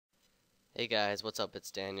Hey guys, what's up? It's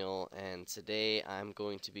Daniel, and today I'm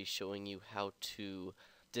going to be showing you how to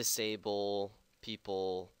disable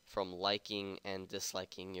people from liking and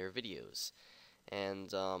disliking your videos.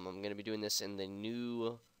 And I'm going to be doing this in the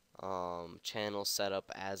new channel setup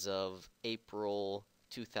as of April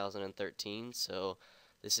 2013. So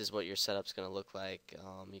this is what your setup's going to look like.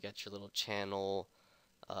 You got your little channel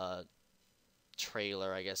uh,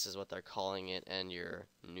 trailer, I guess is what they're calling it, and your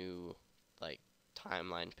new like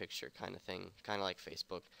timeline picture kind of thing, kind of like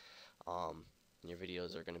Facebook. Um, your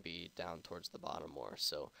videos are going to be down towards the bottom more.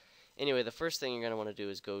 So anyway, the first thing you're going to want to do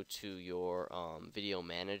is go to your video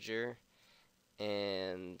manager,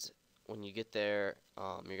 and when you get there,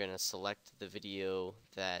 you're going to select the video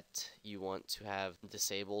that you want to have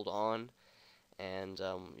disabled on, and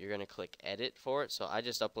you're going to click edit for it. So I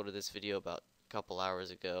just uploaded this video about a couple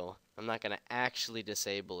hours ago. I'm not going to actually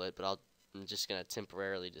disable it, but I'm just going to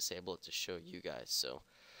temporarily disable it to show you guys. So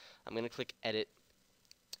I'm going to click edit,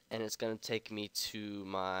 and it's going to take me to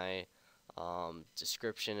my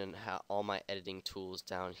description and all my editing tools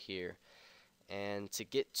down here. And to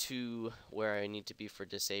get to where I need to be for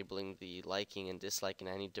disabling the liking and disliking,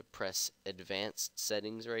 I need to press advanced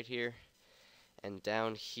settings right here. And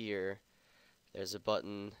down here, there's a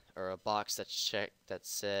button or a box that's checked that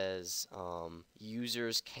says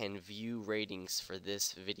users can view ratings for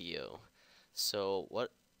this video. So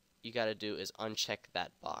what you got to do is uncheck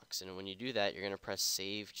that box, and when you do that, you're going to press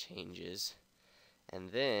save changes,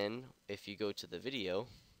 and then if you go to the video,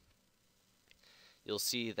 you'll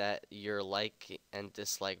see that your like and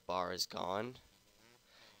dislike bar is gone,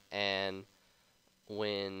 and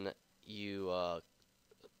when you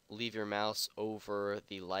leave your mouse over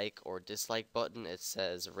the like or dislike button, it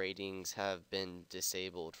says ratings have been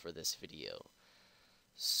disabled for this video.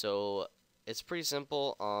 So it's pretty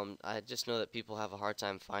simple. I just know that people have a hard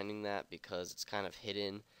time finding that because it's kind of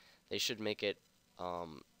hidden. They should make it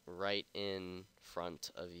right in front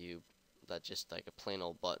of you, that just like a plain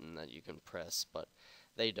old button that you can press, but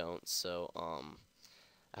they don't. So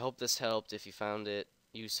I hope this helped. If you found it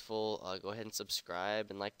useful, go ahead and subscribe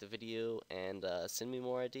and like the video, and send me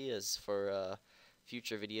more ideas for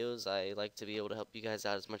future videos. I like to be able to help you guys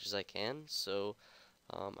out as much as I can, so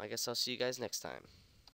I guess I'll see you guys next time.